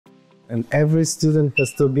And every student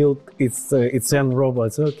has to build its own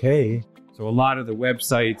robots. Okay. So a lot of the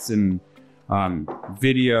websites and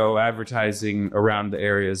video advertising around the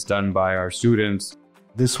area is done by our students.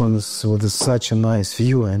 This one is with such a nice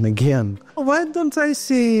view. And again, why don't I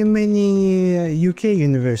see many UK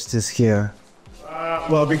universities here?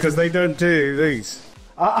 Well, because they don't do these.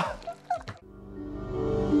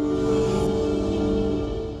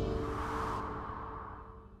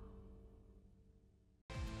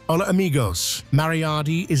 Hola amigos,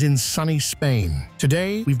 Maryadi is in sunny Spain.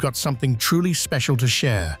 Today, we've got something truly special to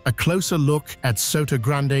share. A closer look at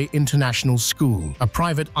Sotogrande International School, a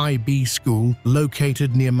private IB school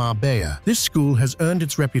located near Marbella. This school has earned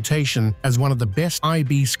its reputation as one of the best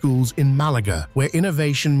IB schools in Malaga, where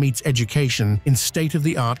innovation meets education in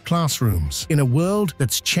state-of-the-art classrooms. In a world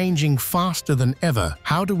that's changing faster than ever,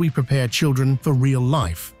 how do we prepare children for real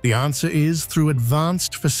life? The answer is through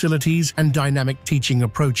advanced facilities and dynamic teaching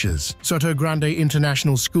approaches. Sotogrande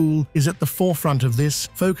International School is at the forefront of this,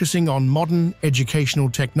 focusing on modern educational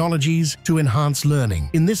technologies to enhance learning.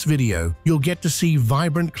 In this video, you'll get to see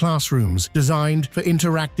vibrant classrooms designed for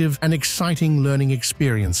interactive and exciting learning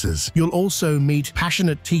experiences. You'll also meet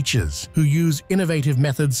passionate teachers who use innovative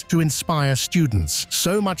methods to inspire students,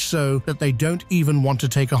 so much so that they don't even want to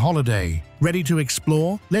take a holiday. Ready to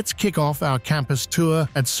explore? Let's kick off our campus tour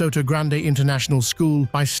at Sotogrande International School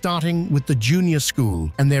by starting with the junior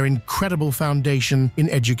school and their incredible foundation in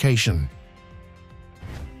education.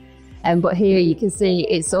 But here you can see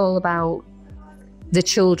it's all about the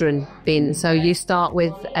children being, so you start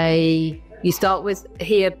with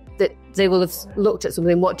here that they will have looked at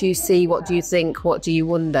something. What do you see? What do you think? What do you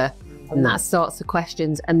wonder? And that starts the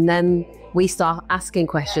questions. And then we start asking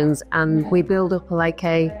questions and we build up like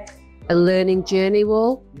a learning journey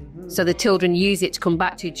wall. So the children use it to come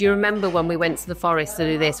back to. Do you remember when we went to the forest to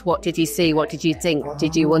do this? What did you see? What did you think?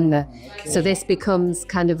 Did you wonder? So this becomes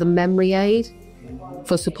kind of the memory aid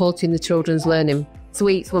for supporting the children's learning.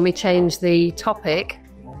 Sweets, when we change the topic,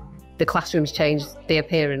 the classrooms change the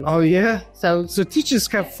appearance. Oh yeah? So teachers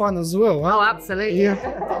have fun as well, huh? Oh, absolutely.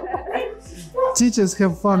 Yeah. Teachers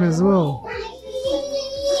have fun as well.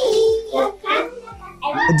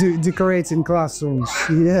 Decorating classrooms.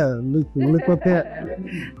 Yeah, look at that.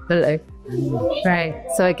 Hello. Right.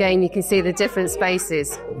 So again, you can see the different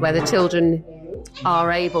spaces where the children are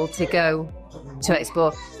able to go to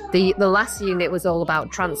explore. The last unit was all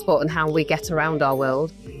about transport and how we get around our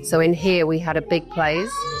world. So in here we had a big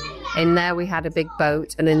place, in there we had a big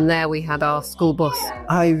boat, and in there we had our school bus.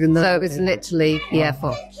 So it was literally,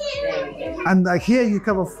 And here you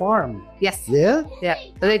have a farm. Yes. Yeah? Yeah.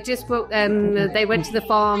 They just put, they went to the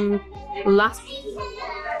farm last,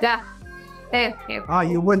 yeah. Here. Ah,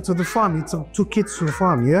 you went to the farm. You took 2 kids to the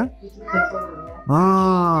farm, yeah?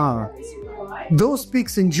 Ah. Those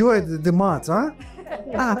pigs enjoyed the mud, huh?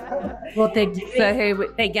 Well,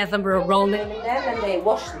 they get them rolling in them and they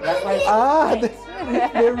wash them. That's why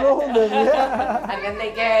they roll them, yeah. And then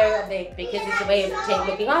they go, because it's a way of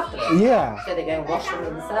looking after them. Yeah. So they go and wash them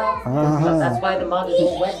themselves. That's why the mud is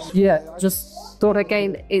all wet. Yeah, just thought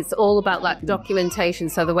again, it's all about that documentation.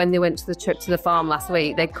 So that when they went to the trip to the farm last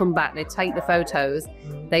week, they'd come back, they'd take the photos,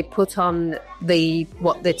 they put on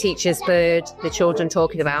what the teacher's bird, the children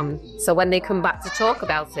talking about. So when they come back to talk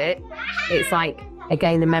about it, it's like,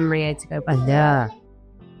 again, the memory aid to go back. Yeah.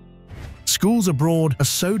 Schools abroad are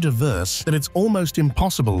so diverse that it's almost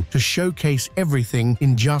impossible to showcase everything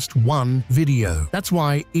in just one video. That's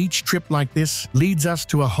why each trip like this leads us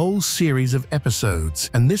to a whole series of episodes,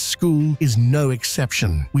 and this school is no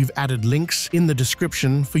exception. We've added links in the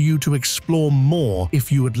description for you to explore more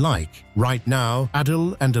if you would like. Right now,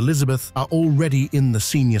 Adil and Elizabeth are already in the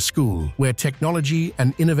senior school, where technology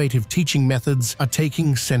and innovative teaching methods are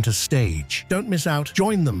taking center stage. Don't miss out.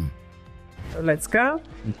 Join them. Let's go.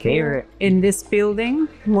 Okay. In this building,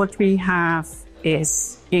 what we have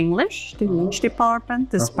is English, the English department,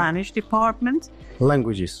 the Spanish department.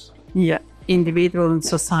 Languages. Yeah, individual and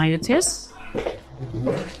societies.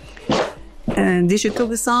 And digital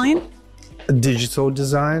design. Digital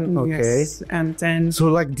design, okay. Yes, and then... So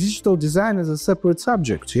like digital design is a separate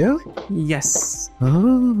subject, yeah? Yes.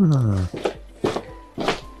 Ah.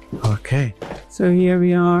 Okay. So here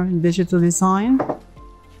we are in digital design.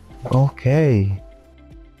 Okay.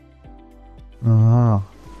 Ah.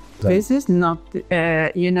 This is not,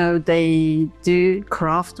 they do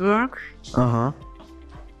craft work.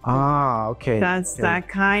 Ah, okay. That's that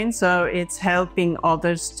kind. So it's helping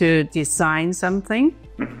others to design something.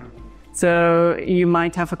 So you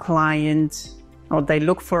might have a client, or they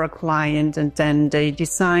look for a client, and then they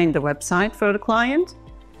design the website for the client.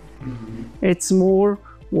 It's more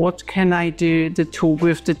what can I do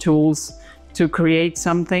with the tools to create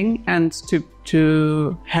something and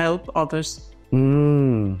to help others.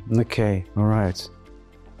 Okay, all right.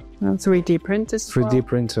 3D printers. 3D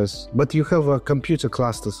printers. But you have computer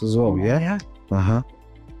clusters as well, yeah? Yeah. Uh-huh.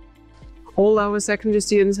 All our secondary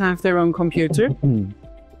students have their own computer.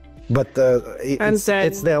 But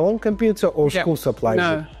it's their own computer or school supplies it?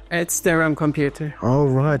 No, it's their own computer. All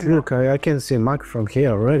right, look, I can see Mark from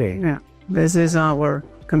here already. Yeah, this is our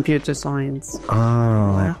computer science.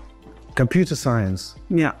 Ah, computer science.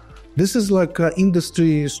 Yeah. This is like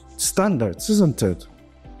industry standards, isn't it?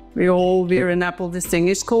 We're an Apple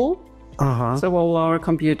Distinguished School, Uh-huh. so all our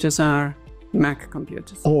computers are Mac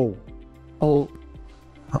computers. Oh. All.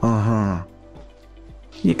 Uh-huh.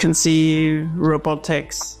 You can see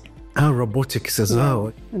robotics. Oh, robotics as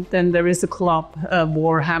well. And then there is a club, a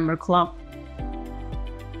Warhammer club.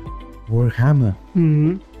 Warhammer.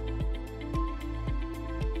 Mm-hmm.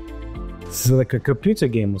 It's like a computer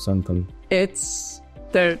game or something.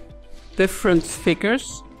 They're different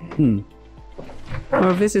figures.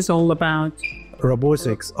 Well, this is all about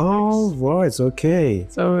Robotics. Oh, right, okay.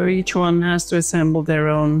 So each one has to assemble their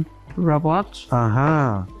own robot.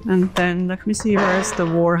 Uh-huh. And then, let me see, where's the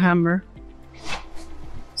Warhammer?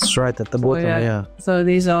 It's right at the bottom, yeah. So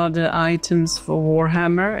these are the items for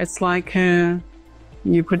Warhammer. It's like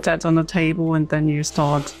you put that on a table and then you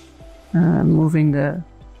start moving the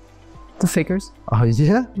figures. Oh,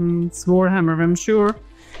 yeah? It's Warhammer, I'm sure.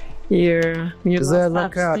 You must have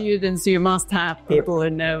like students, you must have people who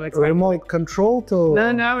know exactly. Remote control to...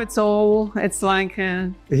 No, it's like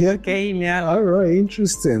a game, yeah. All right,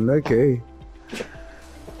 interesting, okay.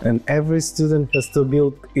 And every student has to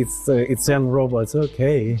build its own robots,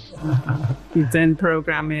 okay. Then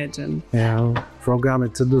program it and... Yeah, program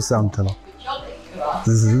it to do something.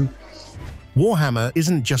 Mm-hmm. Warhammer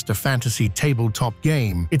isn't just a fantasy tabletop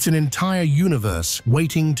game, it's an entire universe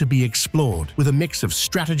waiting to be explored. With a mix of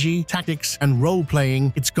strategy, tactics, and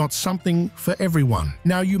role-playing, it's got something for everyone.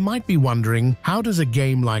 Now you might be wondering, how does a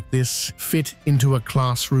game like this fit into a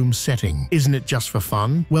classroom setting? Isn't it just for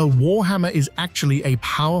fun? Well, Warhammer is actually a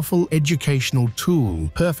powerful educational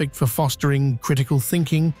tool, perfect for fostering critical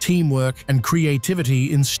thinking, teamwork, and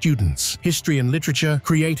creativity in students. History and literature,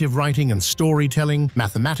 creative writing and storytelling,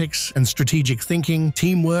 mathematics and strategic thinking,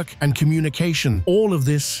 teamwork, and communication. All of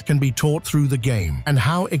this can be taught through the game. And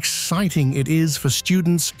how exciting it is for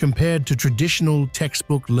students compared to traditional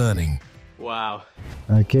textbook learning. Wow.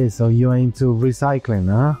 Okay, so you're into recycling,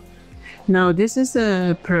 huh? Now, this is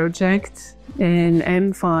a project in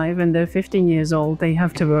M5, and they're 15 years old. They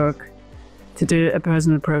have to work to do a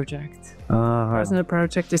personal project. Personal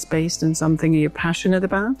project is based on something you're passionate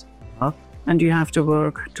about. And you have to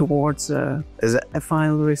work towards a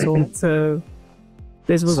final result. So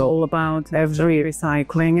this was all about every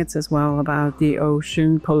recycling. It's as well about the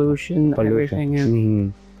ocean, pollution. Everything.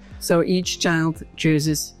 Mm. So each child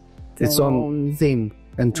chooses its own theme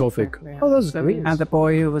and topic. Exactly. Oh, that's so great. we had a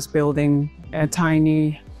boy who was building a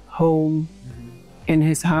tiny home in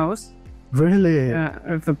his house. Really?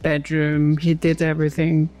 With a bedroom. He did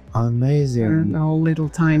everything. Amazing. A whole little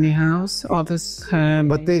tiny house. Others,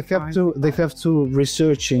 but they have to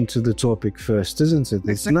research into the topic first, isn't it?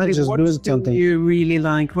 It's not just doing something. What do you really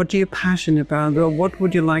like? What are you passionate about? Or what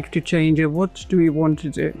would you like to change? Or what do you want to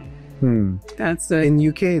do? That's in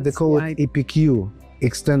UK they call it EPQ,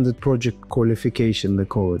 Extended Project Qualification. They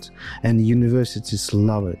call it, and universities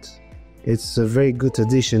love it. It's a very good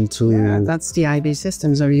addition to. That's the IB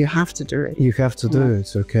system, so you have to do it. You have to do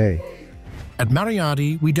it. Okay. At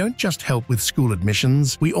Maryadi, we don't just help with school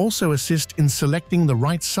admissions, we also assist in selecting the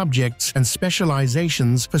right subjects and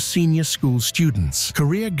specializations for senior school students.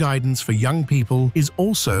 Career guidance for young people is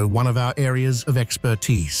also one of our areas of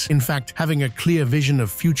expertise. In fact, having a clear vision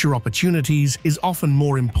of future opportunities is often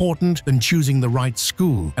more important than choosing the right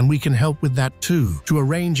school, and we can help with that too. To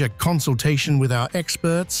arrange a consultation with our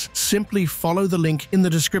experts, simply follow the link in the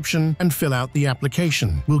description and fill out the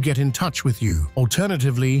application. We'll get in touch with you.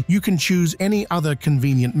 Alternatively, you can choose any other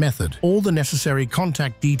convenient method. All the necessary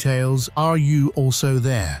contact details are you also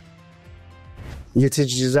there. You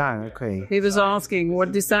teach design, okay. He was asking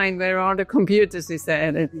what design, where are the computers, he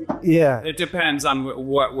said. Yeah. It depends on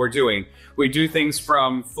what we're doing. We do things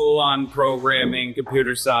from full-on programming,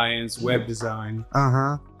 computer science, web design.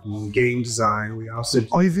 Game design. We also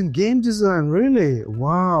Oh, even game design, really?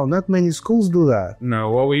 Wow, not many schools do that. No,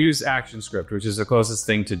 well, we use ActionScript, which is the closest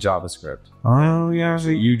thing to JavaScript. Oh, yeah.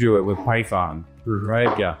 You do it with Python,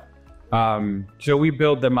 right? Yeah. So we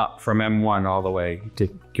build them up from M1 all the way to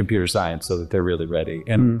computer science so that they're really ready.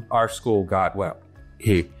 And our school got,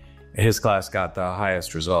 his class got the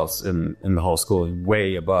highest results in the whole school,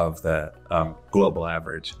 way above the global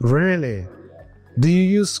average. Really? Do you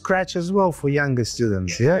use Scratch as well for younger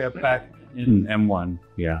students? Yeah, back in M1.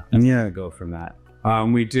 Yeah, and yeah, go from that.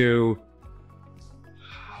 We do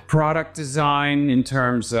product design in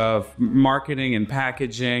terms of marketing and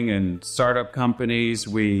packaging and startup companies.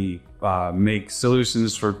 We make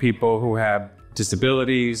solutions for people who have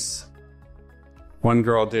disabilities. One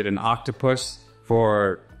girl did an octopus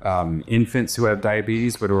for infants who have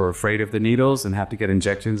diabetes but are afraid of the needles and have to get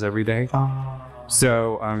injections every day.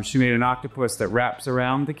 So she made an octopus that wraps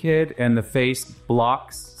around the kid and the face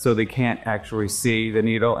blocks so they can't actually see the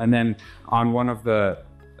needle. And then on one of the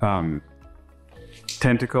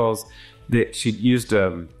tentacles, she used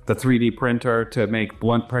the 3D printer to make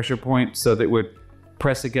blunt pressure points so that it would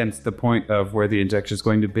press against the point of where the injection is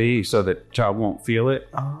going to be so that the child won't feel it.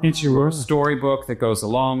 And she wrote a storybook that goes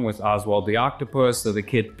along with Oswald the octopus so the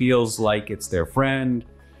kid feels like it's their friend.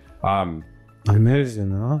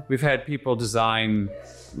 Amazing, huh? We've had people design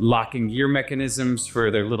locking gear mechanisms for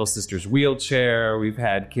their little sister's wheelchair. We've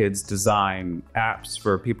had kids design apps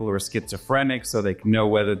for people who are schizophrenic so they can know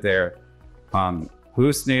whether they're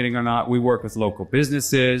hallucinating or not. We work with local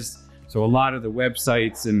businesses. So a lot of the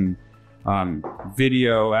websites and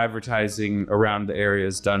video advertising around the area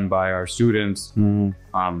is done by our students.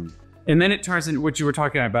 And then it turns into what you were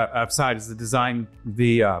talking about outside is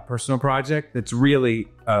the personal project. That's really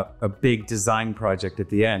a big design project at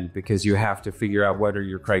the end, because you have to figure out what are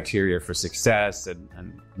your criteria for success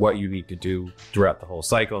and what you need to do throughout the whole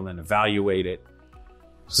cycle and then evaluate it.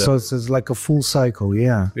 So it's like a full cycle,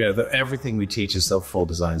 yeah. Yeah, everything we teach is a full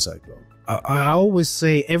design cycle. I always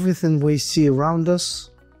say everything we see around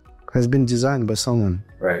us has been designed by someone.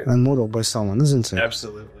 Right. And modeled by someone, isn't it?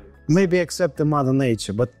 Absolutely. Maybe except the Mother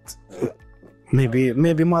Nature, but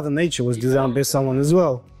maybe Mother Nature was designed by someone as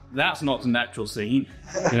well. That's not the natural scene.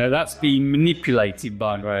 That's being manipulated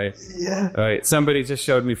by. Right. Yeah. Right. Somebody just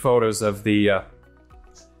showed me photos of the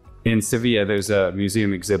in Sevilla. There's a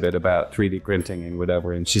museum exhibit about 3D printing and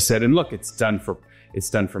whatever, and she said, "And look, it's done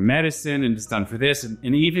for medicine, and it's done for this,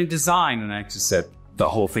 and even design." And I just said, "The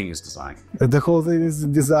whole thing is design." The whole thing is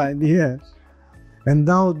designed, yeah. And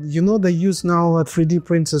now, they use now 3D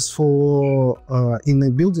printers for in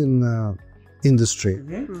the building industry.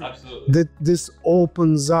 Mm-hmm. Absolutely. That this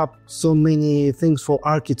opens up so many things for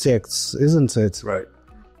architects, isn't it? Right.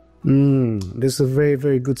 This is a very,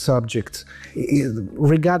 very good subject,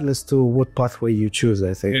 regardless to what pathway you choose,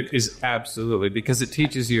 I think. It is absolutely, because it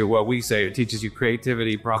teaches you what we say. It teaches you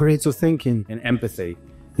creativity, Creative thinking. and empathy.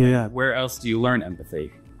 Yeah. Where else do you learn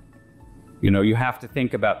empathy? You have to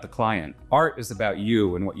think about the client. Art is about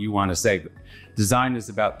you and what you want to say. But design is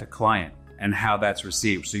about the client and how that's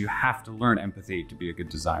received. So you have to learn empathy to be a good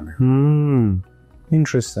designer.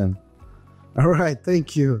 Interesting. All right,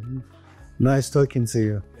 thank you. Nice talking to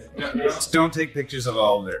you. Just don't take pictures of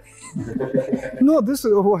all there. No, this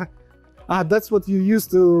is that's what you used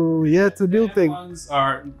to build things. Ones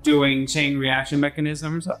are doing chain reaction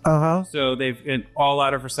mechanisms. So they've all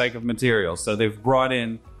out of recycled materials. So they've brought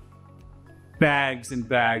in bags and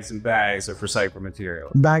bags and bags of recycled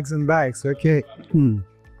material. Bags and bags, okay.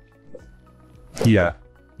 Yeah,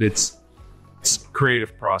 it's a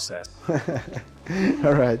creative process.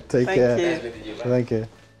 All right, take care. Thank you.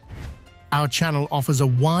 Our channel offers a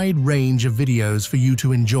wide range of videos for you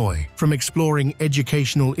to enjoy, from exploring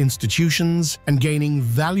educational institutions and gaining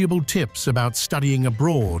valuable tips about studying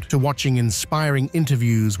abroad to watching inspiring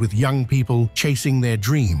interviews with young people chasing their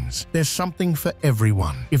dreams. There's something for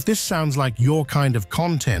everyone. If this sounds like your kind of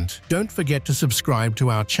content, don't forget to subscribe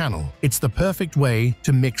to our channel. It's the perfect way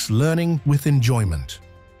to mix learning with enjoyment.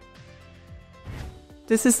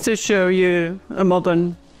 This is to show you a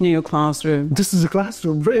modern new classroom. This is a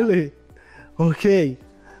classroom, really? Okay.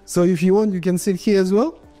 So if you want, you can sit here as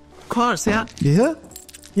well? Of course, yeah. Yeah?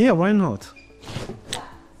 Yeah, why not?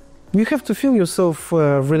 You have to feel yourself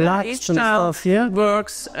relaxed Each and child stuff, yeah?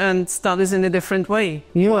 works and studies in a different way.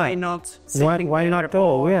 Yeah. Why not? Why not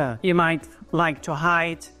all, yeah? You might like to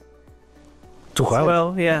hide. To help?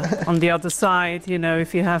 Well, yeah. On the other side,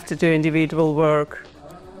 if you have to do individual work,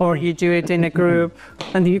 or you do it in a group,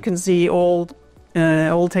 and you can see all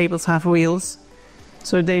tables have wheels,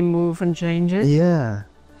 so they move and change it. Yeah.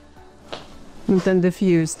 And then the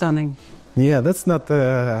view is stunning. Yeah, that's not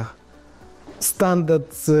the standard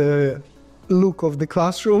look of the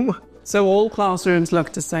classroom. So all classrooms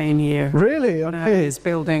look the same here. Really? Okay. This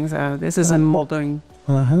building, so this is a modern.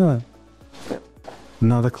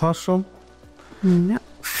 Another classroom? Yeah.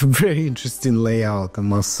 Very interesting layout, I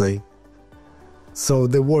must say. So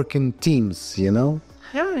they work in teams,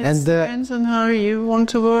 Yeah, it And, depends on how you want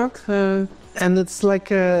to work. And it's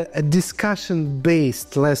like a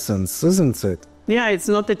discussion-based lessons, isn't it? Yeah, it's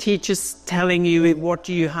not the teachers telling you what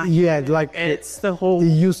you have. Yeah, like It's the whole... it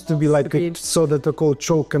used to be like so that they call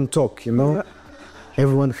choke and talk, you know?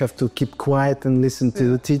 Everyone have to keep quiet and listen to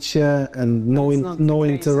the teacher and no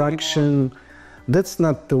interaction. That's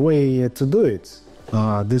not the way to do it.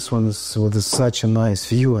 This one is with such a nice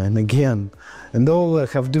view, and again, and all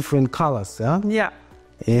have different colors, yeah? Yeah.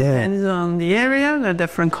 Yeah. Depends on the area, they're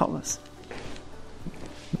different colors.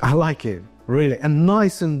 I like it, really. And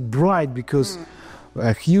nice and bright because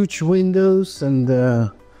huge windows and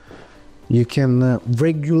you can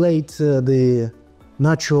regulate the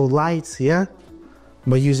natural lights, yeah?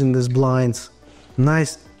 By using these blinds.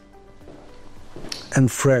 Nice and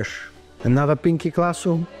fresh. Another pinky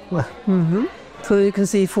classroom. So you can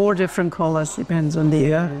see 4 different colors, depends on the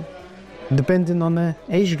area. Depending on the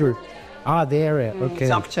age group. The area, okay.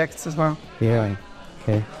 Subjects as well. Yeah,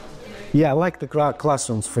 okay. Yeah, I like the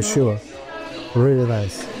classrooms for sure. Really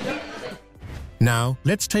nice. Now,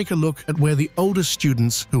 let's take a look at where the older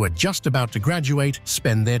students who are just about to graduate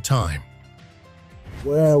spend their time.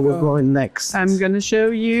 Where we're going next? I'm going to show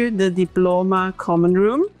you the Diploma Common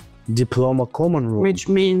Room. Diploma Common Room. Which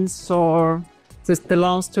means for the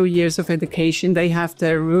last 2 years of education, they have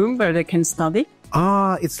their room where they can study.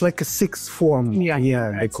 It's like a sixth form.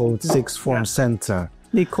 Yeah, they call it sixth form center.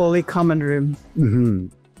 They call it Common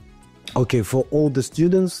Room. Okay, for all the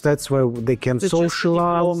students, that's where they can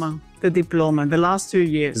socialize. The diploma, the last 2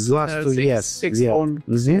 years. The last 2 years. Sixth form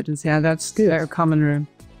students, yeah, that's their common room.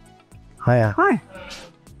 Hiya. Hi.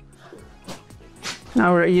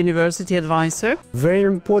 Our university advisor. Very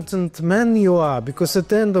important man you are, because at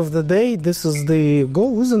the end of the day, this is the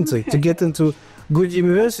goal, isn't it? To get into good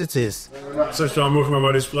universities. So I'm moving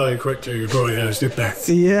my display quickly. You probably understood that.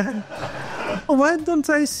 Yeah. Why don't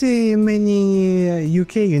I see many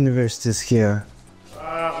UK universities here?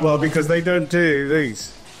 Well, because they don't do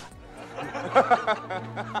these.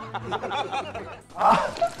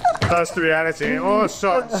 That's the reality. Or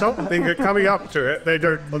something coming up to it, they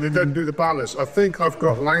don't do the balance. I think I've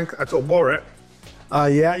got Warwick.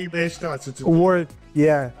 Yeah. They started to Warwick,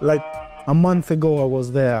 yeah. Like a month ago I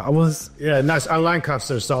was there. Yeah, nice. And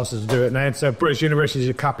Lancaster started to do it now. So British universities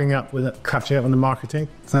are catching up on the marketing.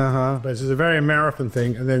 But this is a very American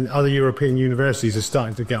thing, and then other European universities are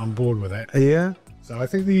starting to get on board with it. Yeah. So I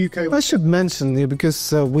think the UK... I should mention here,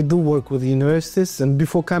 because we do work with universities, and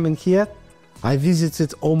before coming here, I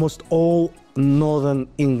visited almost all Northern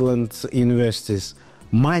England universities.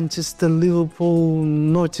 Manchester, Liverpool,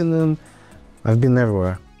 Nottingham. I've been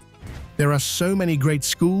everywhere. There are so many great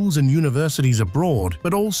schools and universities abroad,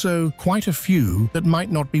 but also quite a few that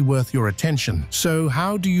might not be worth your attention. So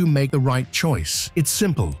how do you make the right choice? It's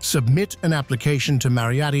simple. Submit an application to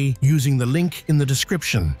Maryadi using the link in the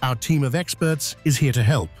description. Our team of experts is here to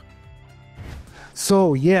help.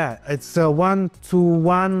 So yeah, it's a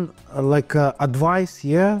one-to-one advice,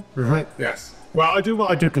 yeah? Right. Yes. Well, I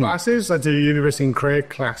do classes. I do university and career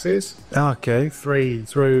classes. Okay. 3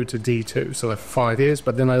 through to D2, so they're 5 years.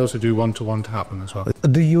 But then I also do one-to-one to happen as well.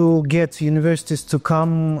 Do you get universities to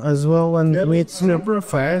come as well and meet? A number of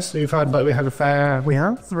fairs. We had a fair. We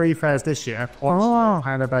had 3 fairs this year. We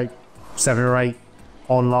had about 7 or 8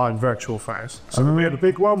 online virtual fairs. So we had a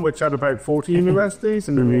big one which had about 40 universities,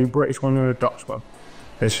 and then the British one and a Dutch one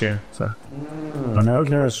this year. So I know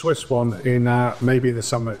there's a Swiss one in maybe the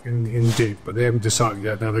summer in June, but they haven't decided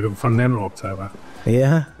yet. Now they're going to fund them in October.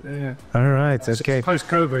 Yeah. Yeah. All right. Okay.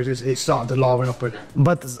 Post-COVID, it started to liven up.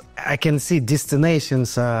 But I can see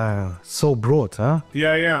destinations are so broad, huh?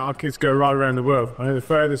 Yeah. Our kids go right around the world. I know the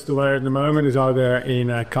furthest away at the moment is either in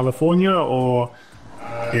California or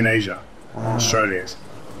in Asia. Australia is.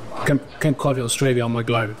 Can't quite get Australia on my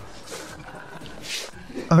globe.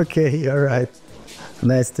 Okay. All right.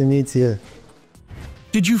 Nice to meet you.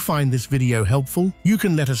 Did you find this video helpful? You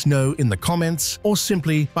can let us know in the comments or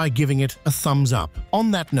simply by giving it a thumbs up.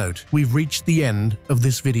 On that note, we've reached the end of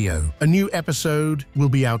this video. A new episode will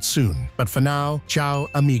be out soon. But for now, ciao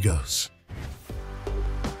amigos.